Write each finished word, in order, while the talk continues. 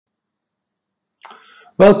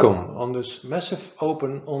Welcome on this massive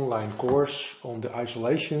open online course on the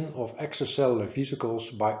isolation of extracellular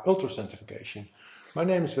vesicles by ultracentrifugation. My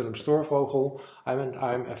name is Willem Stoorvogel and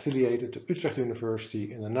I'm affiliated to Utrecht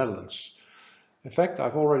University in the Netherlands. In fact,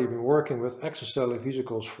 I've already been working with extracellular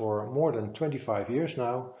vesicles for more than 25 years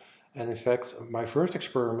now, and in fact my first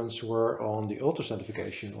experiments were on the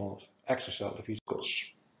ultracentrifugation of extracellular vesicles.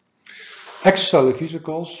 Extracellular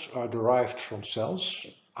vesicles are derived from cells,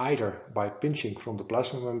 either by pinching from the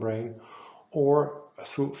plasma membrane or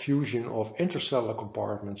through fusion of intracellular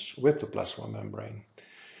compartments with the plasma membrane.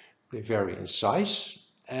 They vary in size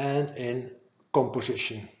and in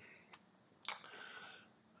composition.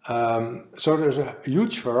 So there's a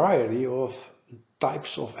huge variety of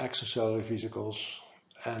types of extracellular vesicles,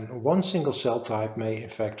 and one single cell type may in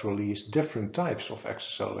fact release different types of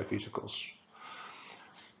extracellular vesicles.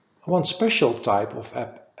 One special type of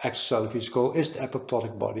extracellular vesicle is the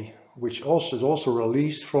apoptotic body, which is also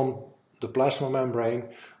released from the plasma membrane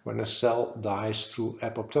when a cell dies through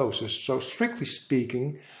apoptosis. So strictly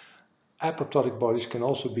speaking, apoptotic bodies can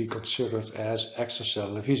also be considered as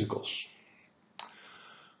extracellular vesicles.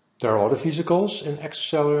 There are other vesicles in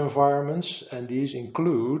extracellular environments, and these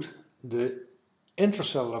include the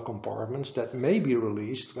intracellular compartments that may be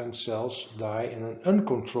released when cells die in an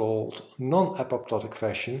uncontrolled, non-apoptotic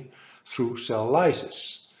fashion through cell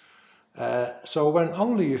lysis. So when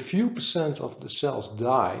only a few % of the cells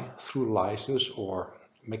die through lysis or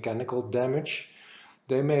mechanical damage,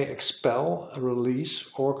 they may expel, release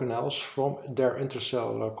organelles from their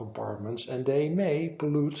intracellular compartments, and they may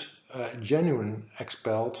pollute genuine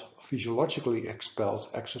expelled, physiologically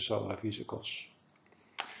expelled extracellular vesicles.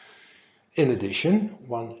 In addition,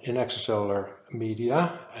 in extracellular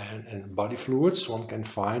media and body fluids, one can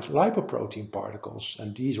find lipoprotein particles,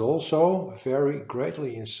 and these also vary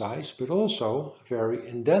greatly in size, but also vary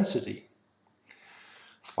in density.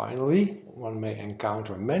 Finally, one may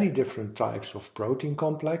encounter many different types of protein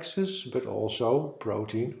complexes, but also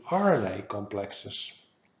protein RNA complexes.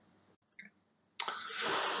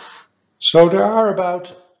 So there are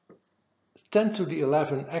about 10 to the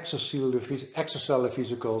 11 extracellular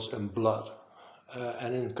vesicles in blood.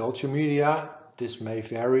 And in culture media, this may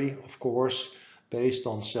vary, of course, based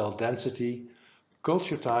on cell density,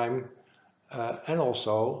 culture time, and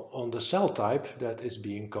also on the cell type that is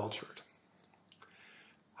being cultured.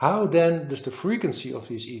 How then does the frequency of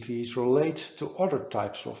these EVs relate to other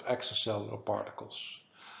types of extracellular particles?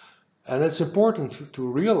 And it's important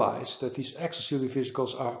to realize that these extracellular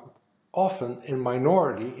vesicles are often in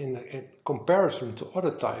minority in comparison to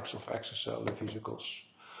other types of extracellular vesicles.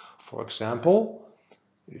 For example,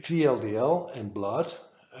 VLDL in blood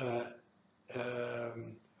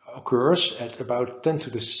occurs at about 10 to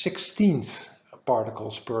the 16th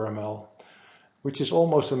particles per ml, which is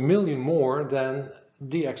almost 1 million more than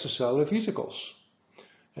the extracellular vesicles.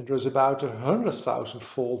 And there's about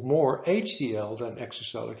 100,000-fold more HDL than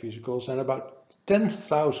extracellular vesicles, and about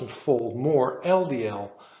 10,000-fold more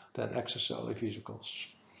LDL than extracellular vesicles.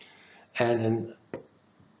 And in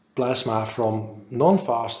plasma from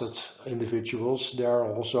non-fasted individuals, there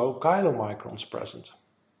are also chylomicrons present.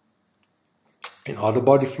 In other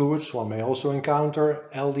body fluids, one may also encounter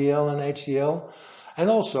LDL and HDL, and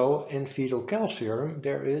also in fetal calcium,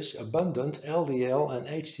 there is abundant LDL and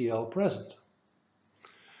HDL present.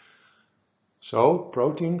 So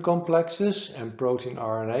protein complexes and protein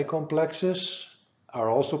RNA complexes are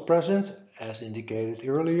also present, as indicated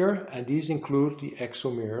earlier, and these include the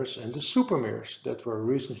exomers and the supermers that were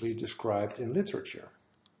recently described in literature.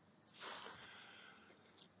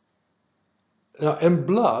 Now, in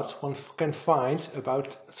blood, one can find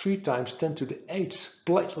about 3 times 10 to the 8th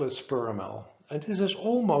platelets per ml, and this is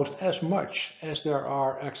almost as much as there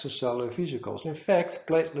are extracellular vesicles. In fact,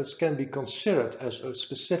 platelets can be considered as a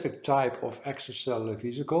specific type of extracellular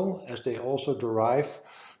vesicle, as they also derive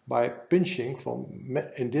by pinching from,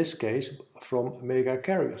 in this case, from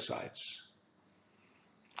megakaryocytes.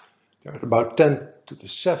 There are about 10 to the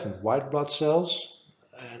 7 white blood cells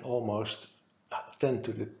and almost 10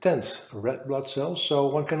 to the 10th red blood cells. So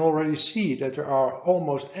one can already see that there are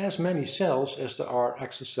almost as many cells as there are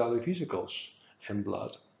extracellular vesicles in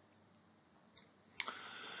blood.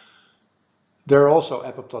 There are also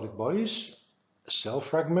apoptotic bodies, cell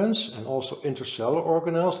fragments, and also intracellular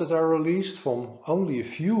organelles that are released from only a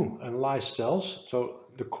few analyzed cells. So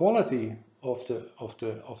the quality of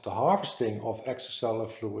the harvesting of extracellular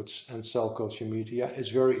fluids and cell culture media is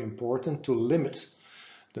very important to limit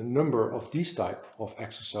the number of these type of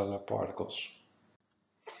extracellular particles.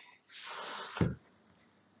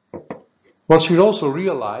 One should also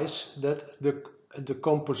realize that the the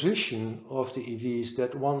composition of the EVs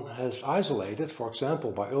that one has isolated, for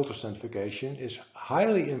example by ultracentrifugation, is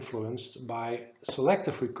highly influenced by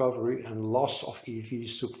selective recovery and loss of EV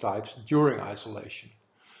subtypes during isolation.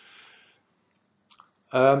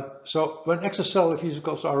 So when extracellular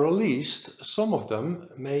vesicles are released, some of them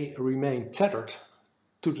may remain tethered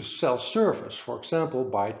to the cell surface, for example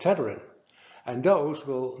by tethering, and those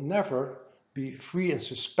will never be free in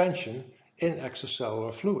suspension in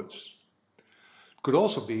extracellular fluids. It could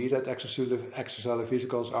also be that extracellular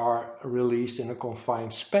vesicles are released in a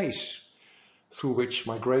confined space through which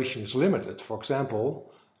migration is limited, for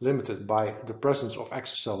example limited by the presence of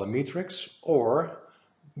extracellular matrix or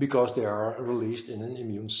because they are released in an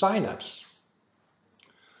immune synapse.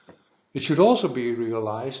 It should also be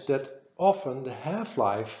realized that often the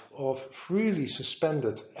half-life of freely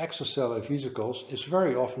suspended extracellular vesicles is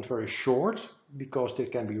very often very short because they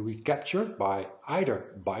can be recaptured by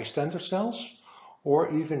either bystander cells or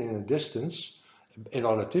even in a distance in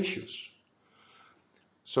other tissues.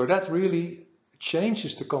 So that really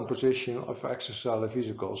changes the composition of extracellular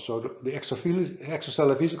vesicles. So the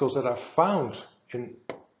extracellular vesicles that are found in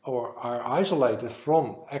or are isolated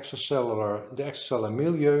from the extracellular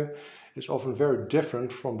milieu is often very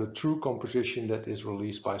different from the true composition that is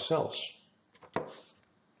released by cells.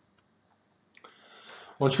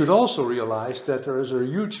 One should also realize that there is a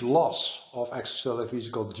huge loss of extracellular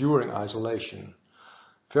vesicle during isolation.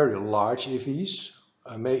 Very large EVs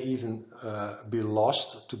may even be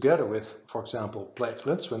lost together with, for example,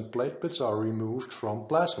 platelets when platelets are removed from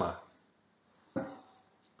plasma.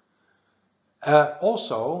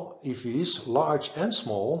 Also, EVs, large and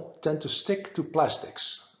small, tend to stick to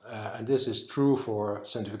plastics. And this is true for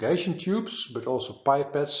centrifugation tubes, but also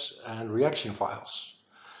pipettes and reaction vials.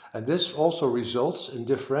 And this also results in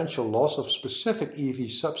differential loss of specific EV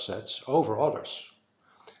subsets over others,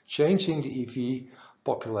 changing the EV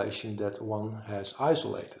population that one has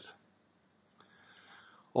isolated.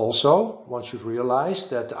 Also, one should realize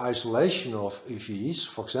that the isolation of EVs,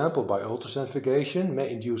 for example by ultracentrifugation, may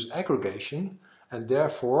induce aggregation and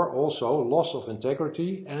therefore also loss of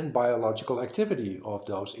integrity and biological activity of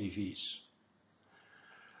those EVs.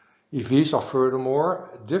 EVs are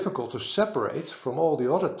furthermore difficult to separate from all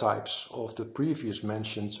the other types of the previous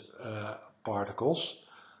mentioned particles,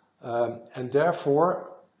 and therefore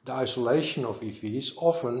the isolation of EVs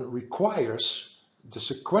often requires the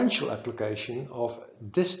sequential application of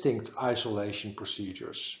distinct isolation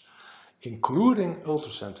procedures, including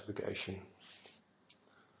ultracentrifugation.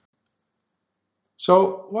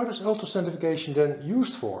 So what is ultracentrifugation then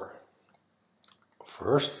used for?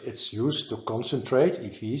 First, it's used to concentrate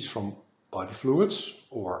EVs from body fluids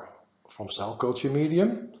or from cell culture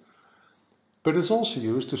medium, but it's also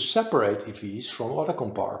used to separate EVs from other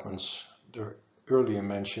compartments, the earlier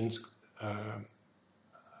mentioned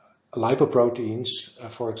lipoproteins,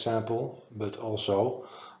 for example, but also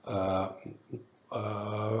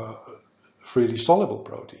freely soluble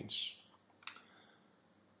proteins.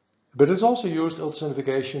 But it's also used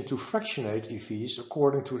ultracentrifugation to fractionate EVs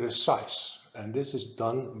according to their size, and this is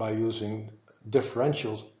done by using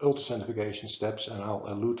differential ultracentrifugation steps, and I'll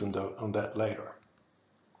allude on that later.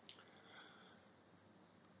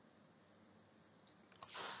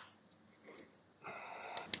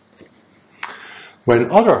 When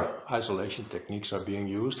other isolation techniques are being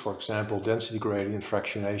used, for example density gradient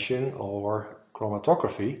fractionation or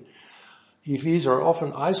chromatography, EVs are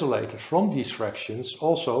often isolated from these fractions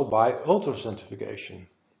also by ultracentrifugation.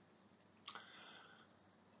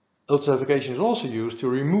 Ultracentrifugation is also used to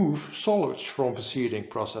remove solids from preceding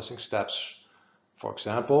processing steps. For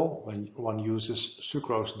example, when one uses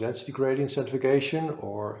sucrose density gradient centrifugation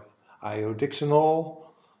or iodixanol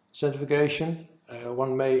centrifugation,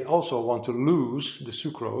 one may also want to lose the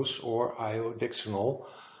sucrose or iodixanol,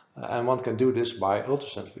 and one can do this by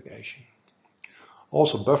ultracentrifugation.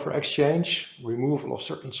 Also buffer exchange, removal of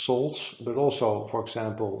certain salts, but also, for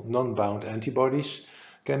example, non-bound antibodies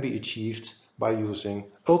can be achieved by using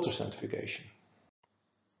ultracentrifugation.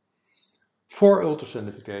 For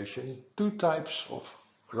ultracentrifugation, two types of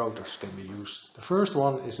rotors can be used. The first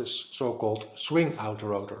one is a so-called swing-out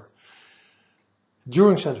rotor.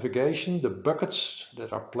 During centrifugation, the buckets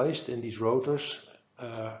that are placed in these rotors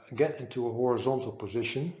get into a horizontal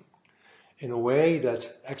position in a way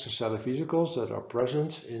that extracellular vesicles that are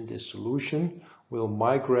present in this solution will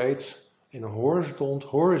migrate in a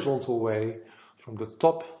horizontal way from the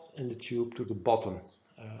top in the tube to the bottom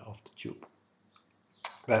of the tube.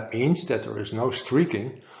 That means that there is no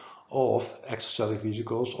streaking of extracellular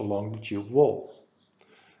vesicles along the tube wall.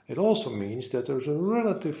 It also means that there's a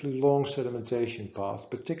relatively long sedimentation path,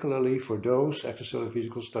 particularly for those extracellular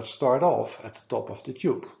vesicles that start off at the top of the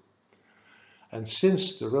tube. And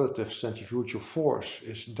since the relative centrifugal force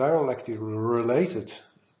is directly related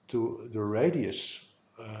to the radius,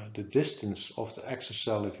 the distance of the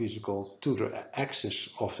extracellular vesicle to the axis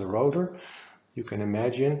of the rotor, you can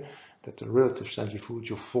imagine that the relative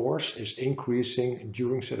centrifugal force is increasing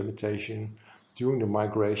during sedimentation, during the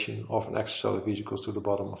migration of an extracellular vesicles to the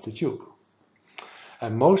bottom of the tube.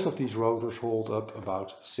 And most of these rotors hold up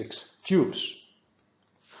about 6 tubes.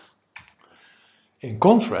 In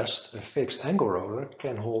contrast, a fixed angle rotor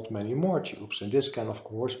can hold many more tubes, and this can of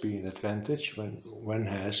course be an advantage when one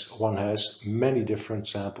has many different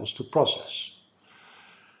samples to process.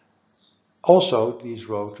 Also, these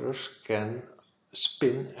rotors can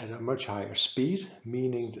spin at a much higher speed,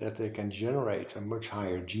 meaning that they can generate a much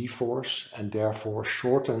higher g-force and therefore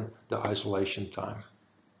shorten the isolation time.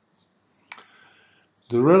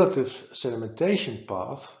 The relative sedimentation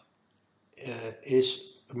path is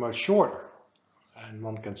much shorter. And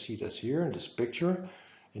one can see this here in this picture.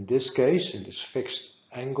 In this case, in this fixed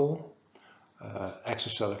angle,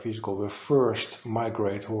 extracellular vesicle will first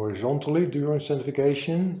migrate horizontally during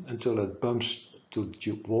centrifugation until it bumps to the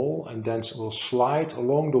tube wall, and then it will slide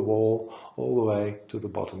along the wall all the way to the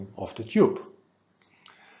bottom of the tube.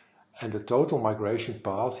 And the total migration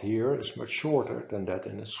path here is much shorter than that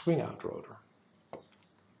in a swing-out rotor.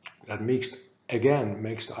 That makes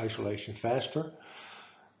the isolation faster.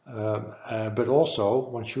 But also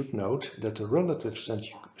one should note that the relative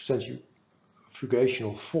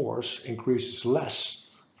centrifugational force increases less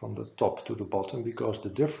from the top to the bottom because the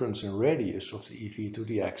difference in radius of the EV to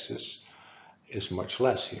the axis is much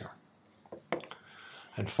less here.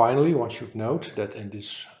 And finally, one should note that in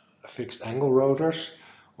these fixed angle rotors,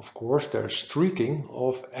 of course, there is streaking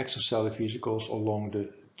of extracellular vesicles along the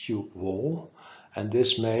tube wall, and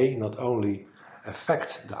this may not only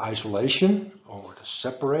affect the isolation or the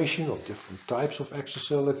separation of different types of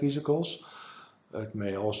extracellular vesicles. It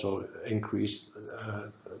may also increase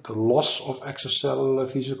the loss of extracellular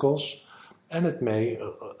vesicles, and it may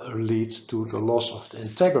lead to the loss of the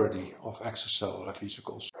integrity of extracellular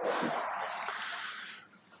vesicles.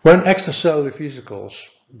 When extracellular vesicles,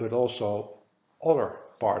 but also other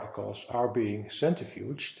particles, are being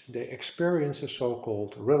centrifuged, they experience a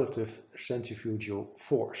so-called relative centrifugal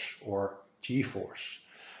force, or g-force,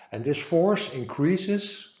 and this force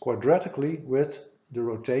increases quadratically with the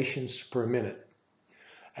rotations per minute,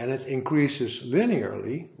 and it increases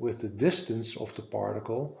linearly with the distance of the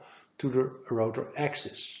particle to the rotor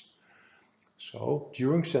axis. So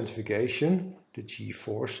during centrifugation, the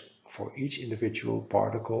g-force for each individual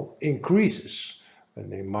particle increases when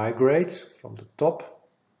they migrate from the top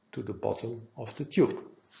to the bottom of the tube.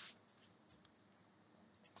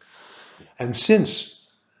 And since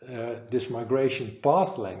this migration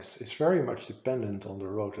path length is very much dependent on the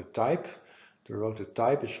rotor type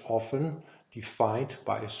is often defined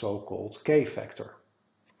by a so-called K factor.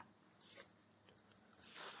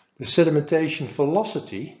 The sedimentation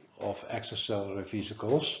velocity of extracellular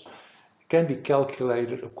vesicles can be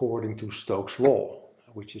calculated according to Stokes' law,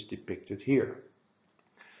 which is depicted here.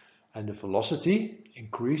 And the velocity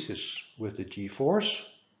increases with the g-force.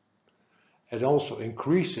 It also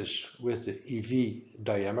increases with the EV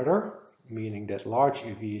diameter, meaning that large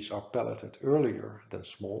EVs are pelleted earlier than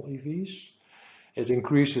small EVs. It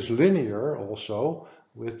increases linear also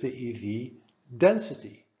with the EV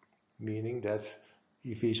density, meaning that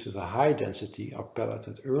EVs with a high density are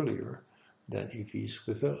pelleted earlier than EVs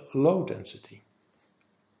with a low density.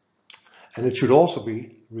 And it should also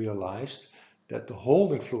be realized that the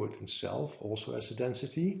holding fluid itself also has a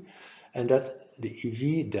density, and that the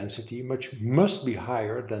EV density must be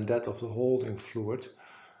higher than that of the holding fluid,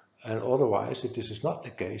 and otherwise, if this is not the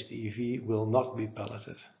case, the EV will not be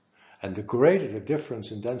pelleted. And the greater the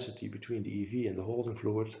difference in density between the EV and the holding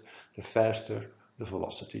fluid, the faster the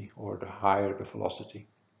velocity, or the higher the velocity.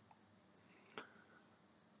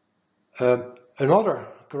 Another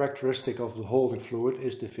characteristic of the holding fluid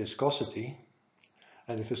is the viscosity.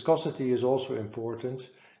 And the viscosity is also important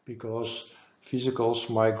because vesicles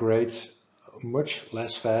migrate much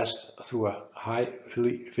less fast through a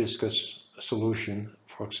highly viscous solution,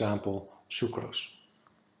 for example, sucrose.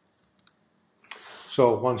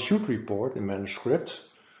 So one should report in manuscript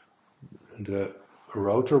the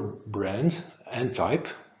rotor brand and type,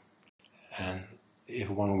 and if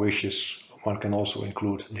one wishes, one can also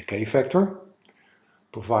include the K factor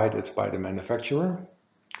provided by the manufacturer.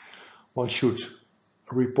 One should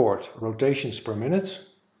report rotations per minute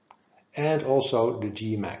and also the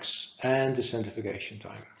G max and the centrifugation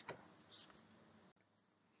time.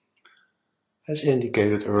 As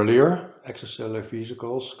indicated earlier, extracellular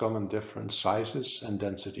vesicles come in different sizes and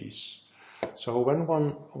densities. So when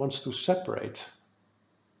one wants to separate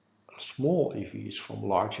small EVs from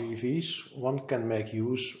larger EVs, one can make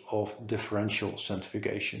use of differential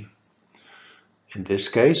centrifugation. In this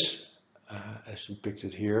case, as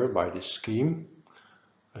depicted here by this scheme,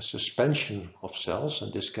 a suspension of cells,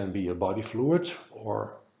 and this can be a body fluid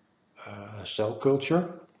or a cell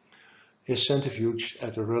culture, is centrifuged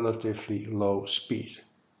at a relatively low speed,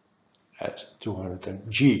 at 200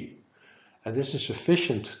 G. And this is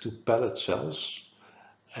sufficient to pellet cells,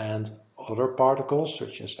 and other particles,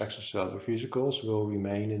 such as extracellular vesicles, will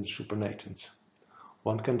remain in the supernatant.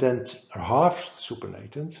 One can then halve the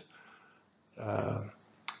supernatant,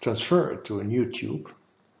 transfer it to a new tube,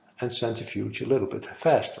 and centrifuge a little bit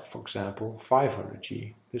faster, for example 500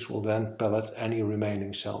 G. This will then pellet any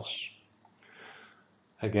remaining cells.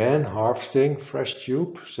 Again, harvesting, fresh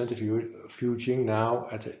tube, centrifuging now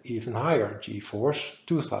at an even higher G force,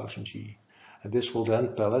 2000 G. And this will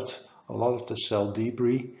then pellet a lot of the cell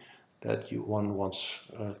debris that one wants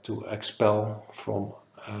to expel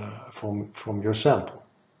from your sample.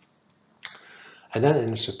 And then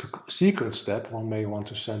in a subsequent step, one may want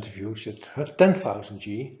to centrifuge at 10,000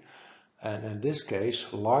 G. And in this case,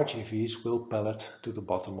 large EVs will pellet to the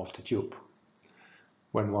bottom of the tube.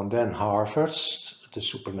 When one then harvests the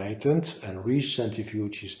supernatant and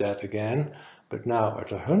recentrifuges that again, but now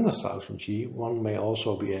at 100,000 G, one may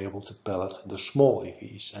also be able to pellet the small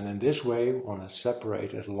EVs. And in this way, one has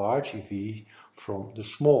separated large EV from the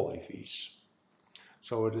small EVs.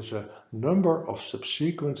 So it is a number of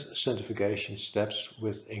subsequent centrifugation steps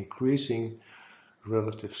with increasing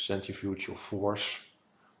relative centrifugal force.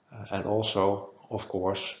 And also, of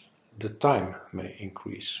course, the time may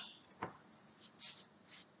increase.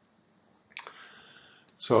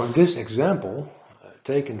 So in this example,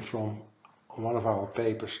 taken from one of our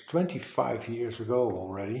papers 25 years ago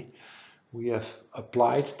already, we have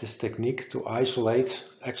applied this technique to isolate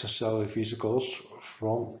extracellular vesicles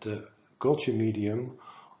from the culture medium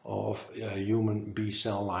of a human B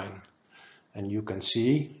cell line. And you can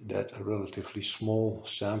see that a relatively small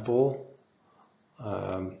sample,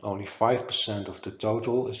 only 5% of the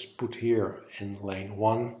total, is put here in lane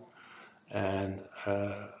 1, and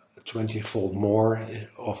 20-fold more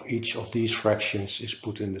of each of these fractions is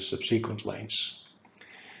put in the subsequent lanes.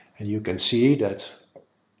 And you can see that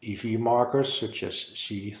EV markers such as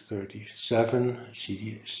CD37,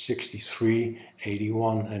 CD63,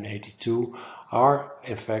 81 and 82 are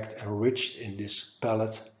in fact enriched in this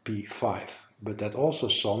pellet P5. But that also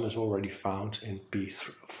some is already found in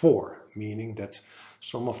P4, meaning that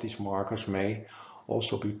some of these markers may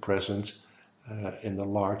also be present in the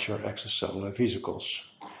larger extracellular vesicles.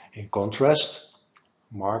 In contrast,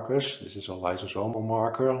 markers, this is a lysosomal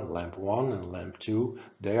marker, LAMP1 and LAMP2,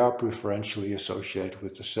 they are preferentially associated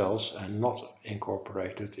with the cells and not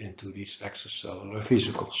incorporated into these extracellular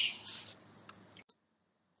vesicles.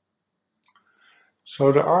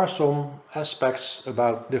 So there are some aspects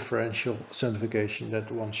about differential centrifugation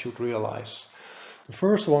that one should realize. The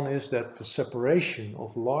first one is that the separation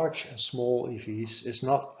of large and small EVs is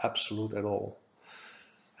not absolute at all.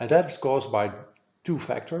 And that is caused by two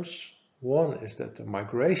factors. One is that the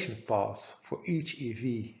migration path for each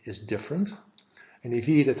EV is different. An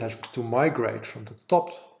EV that has to migrate from the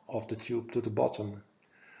top of the tube to the bottom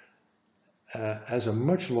has a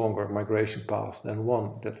much longer migration path than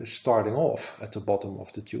one that is starting off at the bottom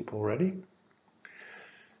of the tube already.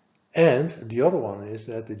 And the other one is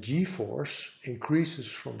that the G-force increases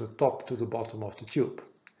from the top to the bottom of the tube,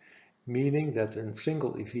 meaning that a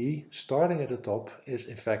single EV starting at the top is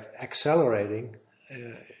in fact accelerating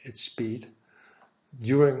its speed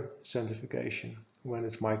during centrifugation when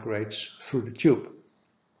it migrates through the tube.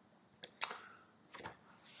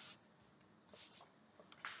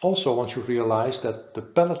 Also, one should realize that the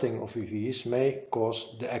pelleting of EVs may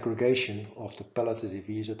cause the aggregation of the pelleted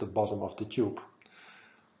EVs at the bottom of the tube.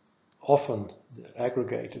 Often the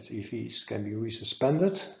aggregated EVs can be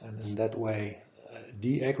resuspended and in that way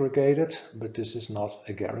deaggregated, but this is not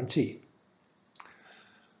a guarantee.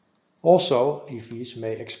 Also, EVs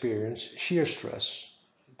may experience shear stress.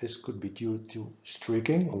 This could be due to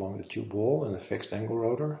streaking along the tube wall in a fixed angle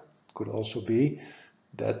rotor. It could also be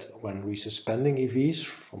that when resuspending EVs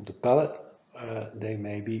from the pellet, they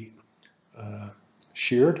may be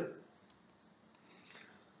sheared.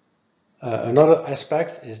 Another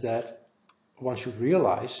aspect is that one should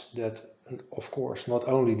realize that, of course, not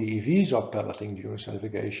only the EVs are pelleting during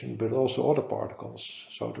centrifugation, but also other particles.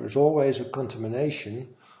 So there is always a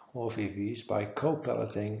contamination of EVs by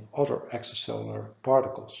co-pelleting other extracellular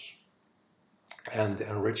particles. And the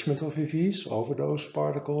enrichment of EVs over those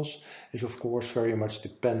particles is of course very much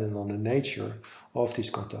dependent on the nature of these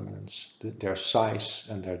contaminants, their size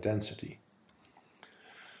and their density.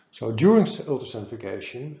 So during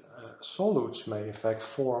ultracentrifugation, solutes may in fact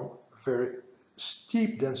form very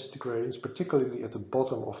steep density gradients, particularly at the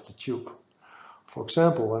bottom of the tube. For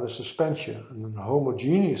example, when a suspension, a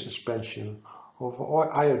homogeneous suspension of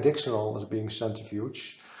iodixonol is being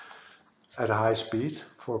centrifuged at a high speed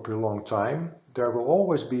for a prolonged time, there will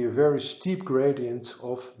always be a very steep gradient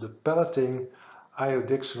of the pelleting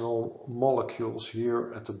iodixonol molecules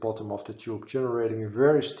here at the bottom of the tube, generating a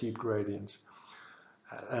very steep gradient.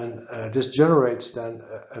 And this generates then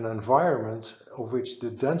an environment of which the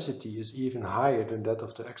density is even higher than that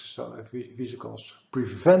of the extracellular vesicles,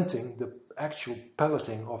 preventing the actual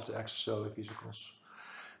pelleting of the extracellular vesicles.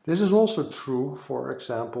 This is also true, for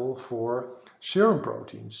example, for serum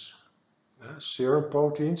proteins. Serum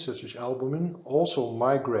proteins such as albumin also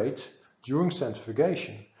migrate during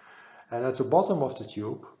centrifugation. And at the bottom of the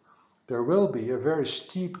tube, there will be a very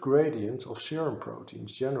steep gradient of serum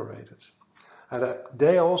proteins generated. And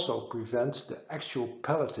they also prevent the actual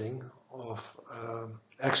pelleting of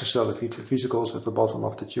extracellular vesicles at the bottom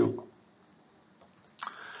of the tube.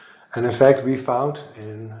 And in fact, we found,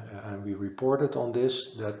 and we reported on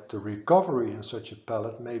this, that the recovery in such a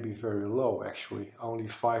pellet may be very low, actually, only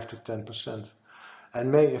 5 to 10%, and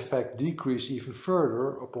may in fact decrease even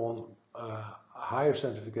further upon higher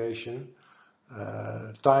centrifugation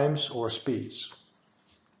times or speeds.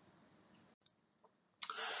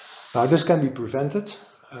 Now, this can be prevented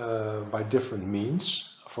by different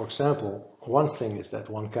means. For example, one thing is that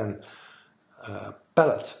one can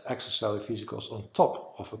pellet extracellular vesicles on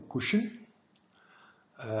top of a cushion,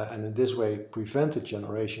 and in this way prevent the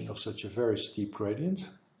generation of such a very steep gradient.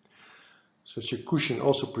 Such a cushion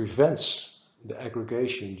also prevents the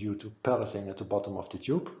aggregation due to pelleting at the bottom of the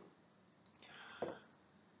tube.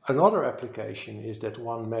 Another application is that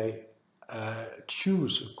one may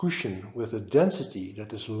choose a cushion with a density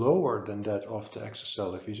that is lower than that of the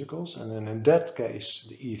extracellular vesicles, and then in that case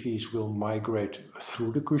the EVs will migrate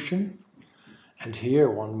through the cushion, and here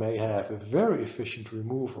one may have a very efficient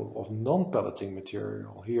removal of non-pelleting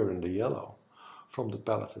material, here in the yellow, from the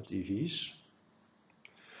pelleted EVs.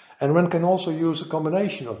 And one can also use a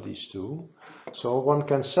combination of these two, so one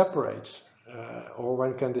can separate or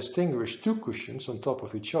one can distinguish two cushions on top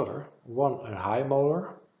of each other, one a high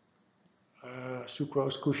molar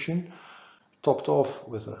sucrose cushion, topped off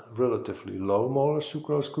with a relatively low molar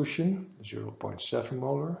sucrose cushion, 0.7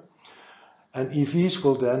 molar. And EVs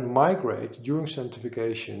will then migrate during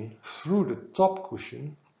centrifugation through the top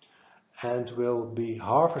cushion and will be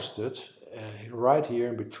harvested right here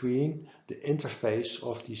in between the interface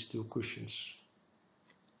of these two cushions.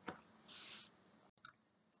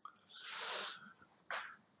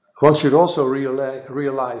 One should also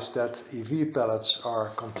realize that EV pellets are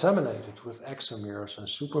contaminated with exomeres and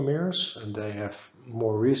supermeres, and they have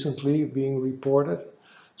more recently been reported.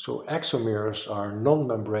 So exomeres are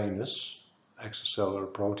non-membranous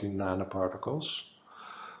extracellular protein nanoparticles,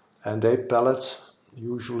 and they pellet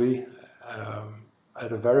usually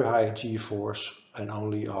at a very high G-force and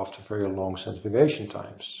only after very long centrifugation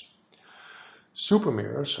times.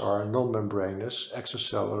 Supermeres are non-membranous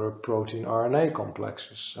extracellular protein RNA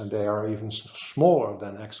complexes, and they are even smaller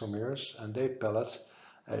than exomeres, and they pellet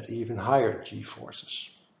at even higher G-forces.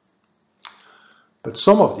 But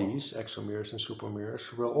some of these exomeres and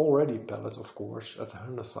supermeres will already pellet, of course, at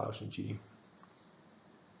 100,000 G.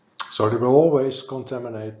 So they will always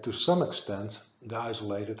contaminate to some extent the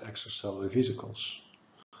isolated extracellular vesicles.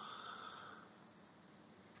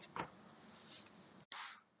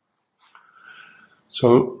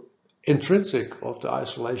 So intrinsic of the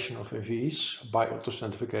isolation of EVs by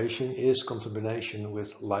ultracentrifugation is contamination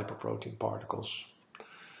with lipoprotein particles.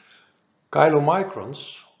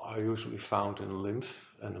 Chylomicrons are usually found in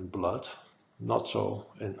lymph and in blood, not so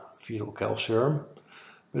in fetal calcium,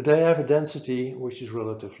 but they have a density which is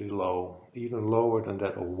relatively low, even lower than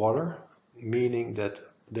that of water, meaning that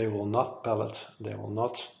they will not pellet by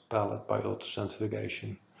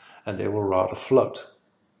ultracentrifugation, and they will rather float.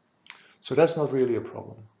 So that's not really a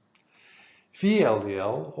problem.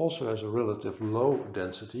 VLDL also has a relatively low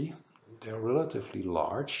density. They're relatively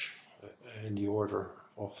large, in the order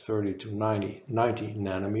of 30 to 90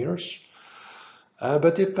 nanometers,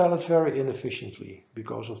 but they pellet very inefficiently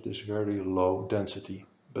because of this very low density.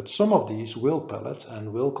 But some of these will pellet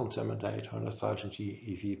and will contaminate 100,000 G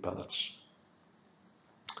EV pellets.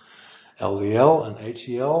 LDL and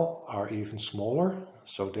HDL are even smaller,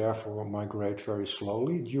 so therefore migrate very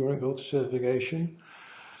slowly during ultracentrifugation.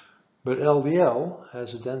 But LDL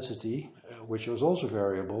has a density which was also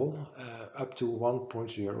variable, up to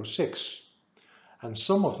 1.06. And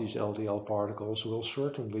some of these LDL particles will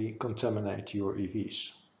certainly contaminate your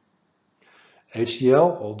EVs.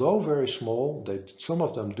 HDL, although very small, some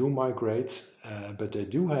of them do migrate, but they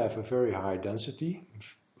do have a very high density.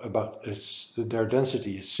 Their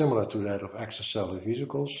density is similar to that of extracellular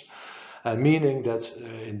vesicles, meaning that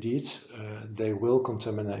indeed they will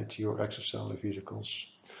contaminate your extracellular vesicles.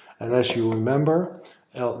 And as you remember,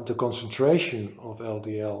 the concentration of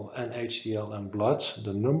LDL and HDL in blood,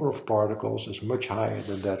 the number of particles is much higher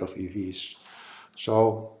than that of EVs.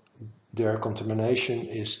 So their contamination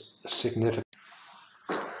is significant.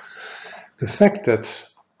 The fact that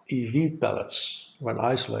EV pellets, when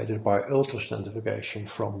isolated by ultracentrifugation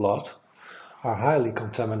from blood, are highly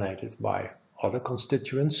contaminated by other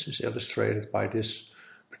constituents is illustrated by this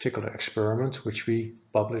particular experiment, which we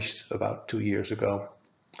published about 2 years ago.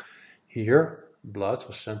 Here, blood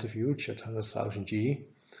was centrifuged at 100,000 G,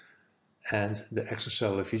 and the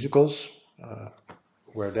extracellular vesicles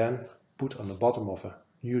were then put on the bottom of a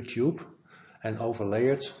new tube and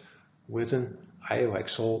overlaid with an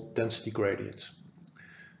iohexol density gradient,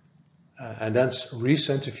 and then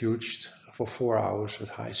recentrifuged for 4 hours at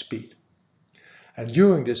high speed. And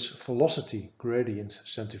during this velocity gradient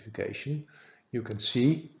centrifugation, you can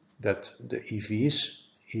see that the EVs,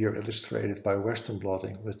 here illustrated by Western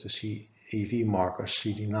blotting with the EV markers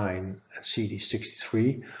CD9 and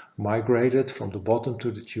CD63, migrated from the bottom to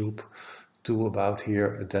the tube to about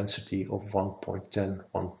here a density of 1.10,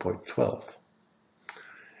 1.12.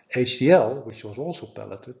 HDL, which was also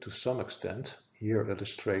pelleted to some extent, here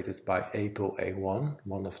illustrated by ApoA1,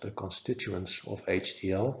 one of the constituents of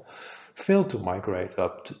HDL, failed to migrate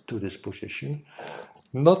up to this position,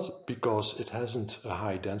 not because it hasn't a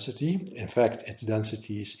high density, in fact its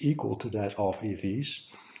density is equal to that of EVs,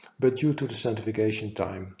 but due to the centrifugation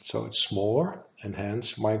time, so it's smaller and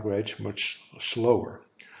hence migrates much slower.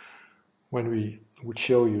 When we would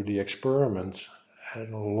show you the experiment at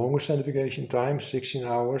a longer centrifugation time, 16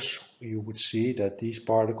 hours, you would see that these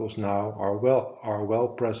particles now are well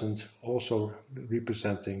present, also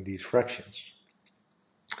representing these fractions.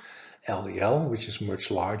 LDL, which is much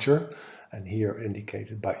larger, and here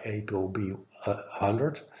indicated by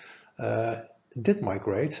ApoB100, did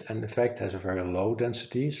migrate, and in fact has a very low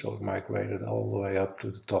density, so it migrated all the way up to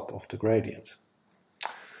the top of the gradient.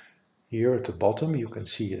 Here at the bottom you can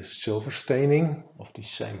see a silver staining of these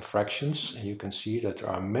same fractions, and you can see that there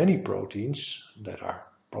are many proteins that are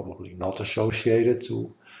probably not associated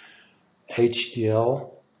to HDL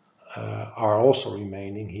are also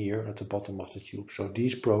remaining here at the bottom of the tube. So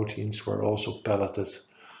these proteins were also pelleted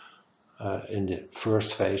in the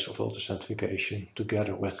first phase of ultracentrifugation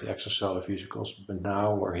together with the extracellular vesicles, but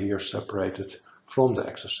now we're here separated from the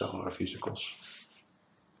extracellular vesicles.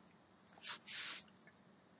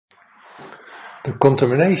 The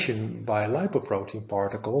contamination by lipoprotein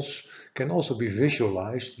particles can also be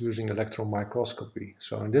visualized using electron microscopy.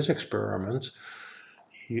 So in this experiment,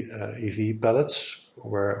 EV pellets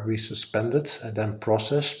were resuspended and then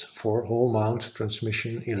processed for whole mount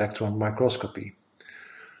transmission electron microscopy.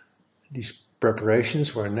 These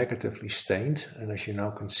preparations were negatively stained, and as you now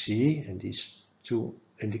can see, in these two,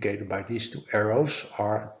 indicated by these two arrows,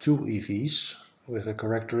 are two EVs with a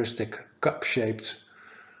characteristic cup-shaped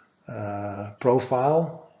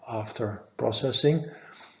profile after processing,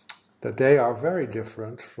 that they are very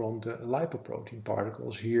different from the lipoprotein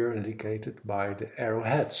particles here indicated by the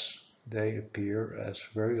arrowheads. They appear as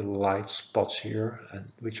very light spots here,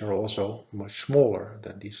 and which are also much smaller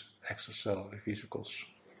than these extracellular vesicles.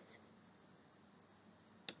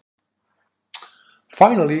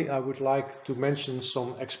 Finally, I would like to mention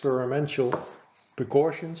some experimental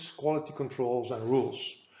precautions, quality controls and rules.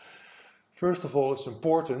 First of all, it's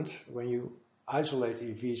important when you isolate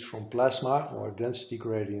EVs from plasma or density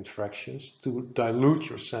gradient fractions to dilute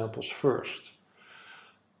your samples first,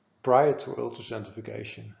 prior to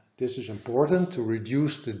ultracentrifugation. This is important to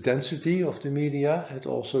reduce the density of the media and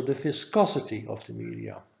also the viscosity of the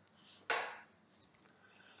media.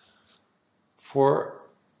 For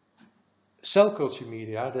cell culture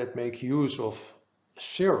media that make use of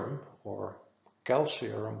serum or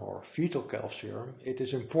calcium or fetal calcium, it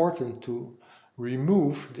is important to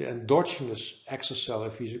remove the endogenous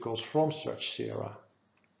extracellular vesicles from such sera.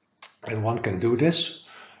 And one can do this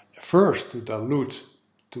first to dilute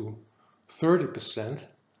to 30%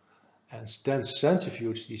 and then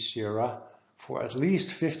centrifuge these sera for at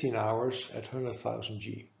least 15 hours at 100,000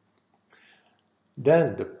 G.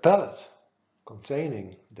 Then the pellet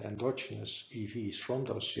containing the endogenous EVs from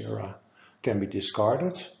those sera can be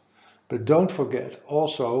discarded, but don't forget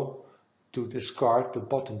also to discard the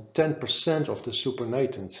bottom 10% of the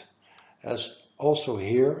supernatant, as also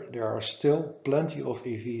here there are still plenty of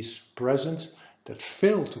EVs present that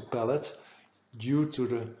fail to pellet due to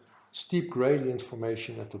the steep gradient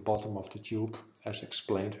formation at the bottom of the tube, as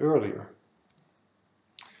explained earlier.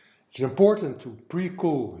 It's important to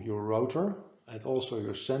pre-cool your rotor and also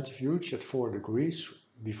your centrifuge at 4 degrees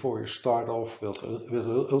before you start off with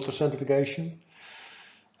ultracentrifugation,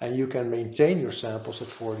 and you can maintain your samples at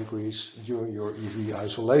 4 degrees during your EV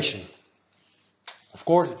isolation. Of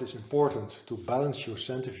course, it is important to balance your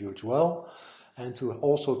centrifuge well and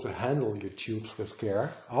also to handle your tubes with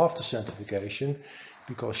care after centrifugation,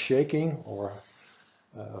 because shaking or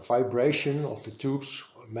vibration of the tubes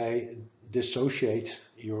may dissociate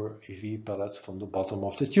your EV pellet from the bottom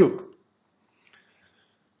of the tube.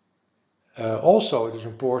 Also, it is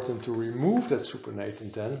important to remove that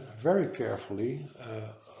supernatant then very carefully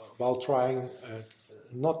while trying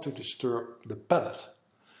not to disturb the pellet.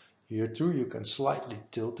 Here too you can slightly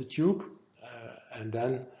tilt the tube and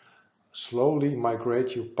then slowly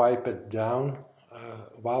migrate your pipette down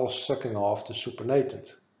while sucking off the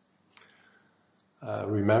supernatant.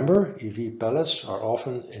 Remember, EV pellets are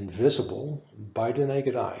often invisible by the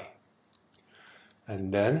naked eye.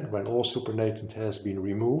 And then, when all supernatant has been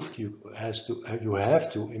removed, you have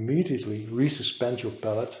to immediately resuspend your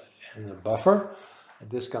pellet in a buffer. And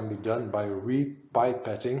this can be done by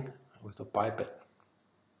repipetting with a pipette.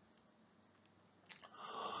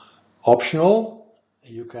 Optional,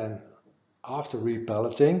 you can, after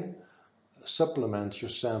repelleting, supplement your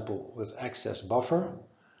sample with excess buffer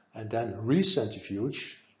and then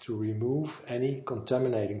recentrifuge to remove any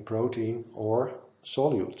contaminating protein or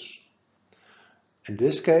solutes. In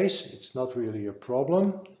this case, it's not really a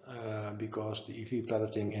problem because the EV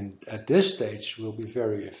pelleting at this stage will be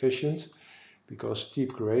very efficient, because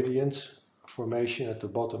steep gradient formation at the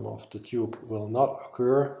bottom of the tube will not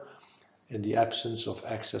occur in the absence of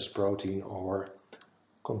excess protein or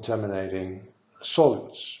contaminating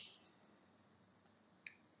solutes.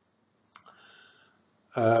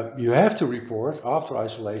 You have to report after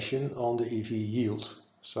isolation on the EV yield.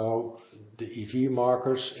 So the EV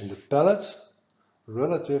markers in the pellet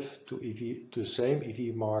relative to the same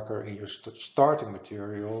EV marker in your starting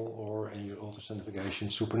material or in your ultracentrifugation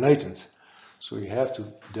supernatant. So you have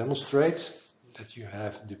to demonstrate that you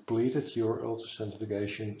have depleted your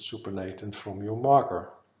ultracentrifugation supernatant from your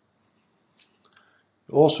marker.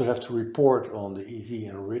 You also have to report on the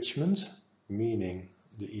EV enrichment, meaning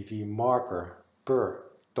the EV marker per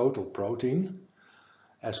total protein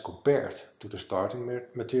as compared to the starting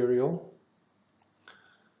material.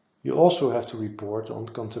 You also have to report on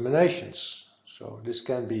contaminations. So this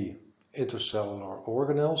can be intracellular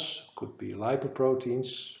organelles, could be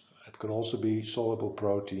lipoproteins, it could also be soluble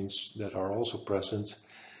proteins that are also present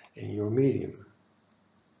in your medium.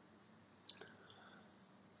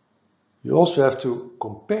 You also have to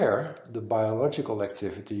compare the biological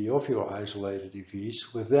activity of your isolated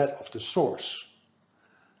EVs with that of the source.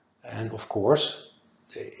 And of course,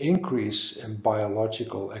 the increase in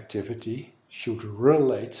biological activity should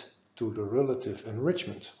relate to the relative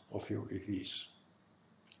enrichment of your EVs.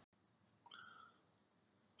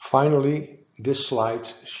 Finally, this slide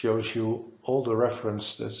shows you all the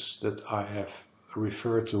references that I have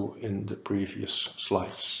referred to in the previous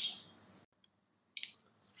slides.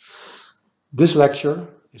 This lecture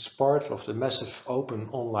is part of the massive open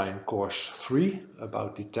online course 3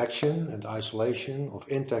 about detection and isolation of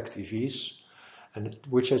intact EVs, and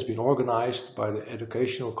which has been organized by the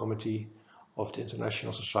Educational Committee of the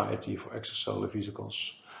International Society for Extracellular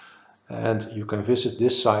Vesicles. And you can visit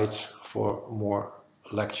this site for more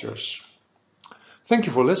lectures. Thank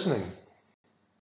you for listening.